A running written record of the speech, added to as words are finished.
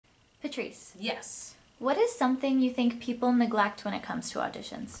Patrice, Yes. what is something you think people neglect when it comes to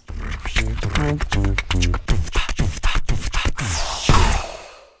auditions?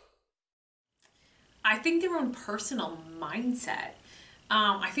 I think their own personal mindset.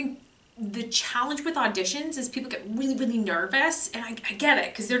 I think the challenge with auditions is people get really, really nervous, and I get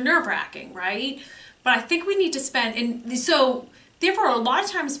it because they're nerve-wracking, right? But I think we need to spend, and so therefore a lot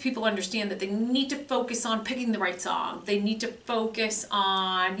of times people understand that they need to focus on picking the right song. They need to focus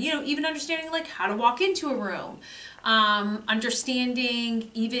on, even understanding like how to walk into a room.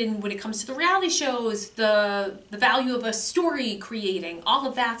 Understanding even when it comes to the reality shows, the value of a story creating, all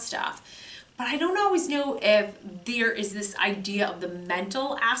of that stuff. But I don't always know if there is this idea of the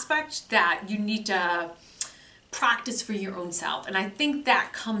mental aspect that you need to practice for your own self. And I think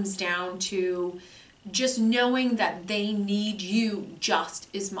that comes down to just knowing that they need you just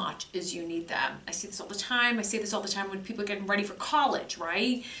as much as you need them. I see this all the time. I say this all the time when people are getting ready for college,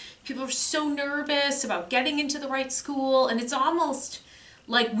 right? People are so nervous about getting into the right school, and it's almost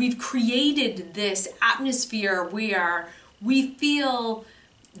like we've created this atmosphere where we feel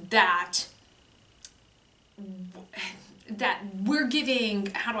that we're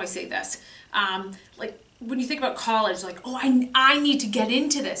giving, how do I say this? Like when you think about college, like, oh, I need to get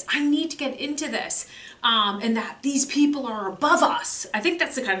into this. I need to get into this. And that these people are above us. I think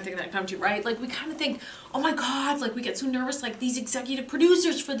that's the kind of thing that I come to, right? Like we kind of think, oh my God, like we get so nervous, like these executive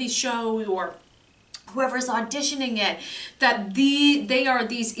producers for these shows or whoever's auditioning it, that they are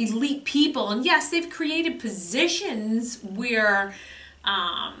these elite people. And yes, they've created positions where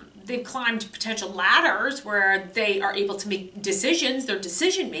they've climbed potential ladders where they are able to make decisions. They're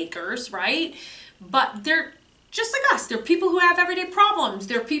decision makers, right? But they're just like us. They're people who have everyday problems.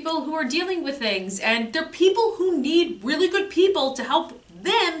 They're people who are dealing with things. And they're people who need really good people to help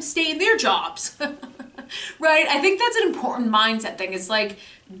them stay in their jobs. Right? I think that's an important mindset thing. It's like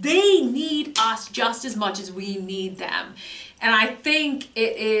they need us just as much as we need them. And I think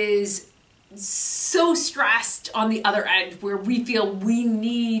it is so stressed on the other end where we feel we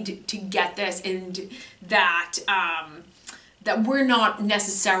need to get this, and that that we're not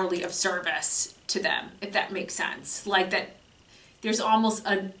necessarily of service to them, if that makes sense. Like that there's almost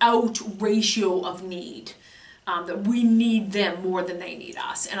an out ratio of need, that we need them more than they need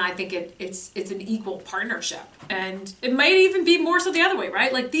us. And I think it's an equal partnership, and it might even be more so the other way,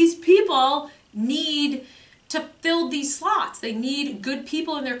 right? Like these people need to fill these slots. They need good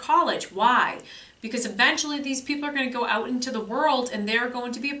people in their college. Why? Because eventually these people are going to go out into the world and they're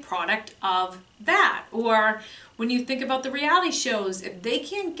going to be a product of that. Or when you think about the reality shows, if they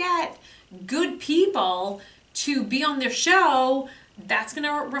can't get good people to be on their show, that's going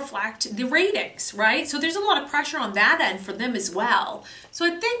to reflect the ratings, right? So there's a lot of pressure on that end for them as well. So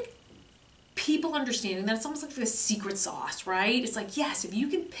I think people understanding that it's almost like the secret sauce, right? It's like, yes, if you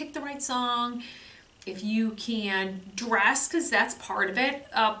can pick the right song, if you can dress, because that's part of it,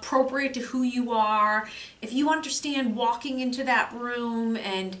 appropriate to who you are, if you understand walking into that room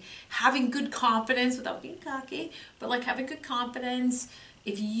and having good confidence without being cocky, but like having good confidence,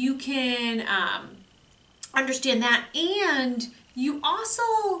 if you can understand that, and you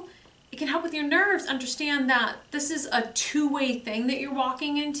also, it can help with your nerves, understand that this is a two-way thing that you're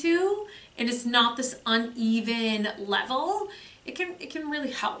walking into, and it's not this uneven level, it can really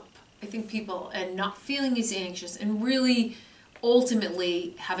help, I think, people, and not feeling as anxious and really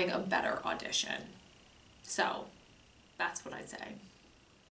ultimately having a better audition. So that's what I'd say.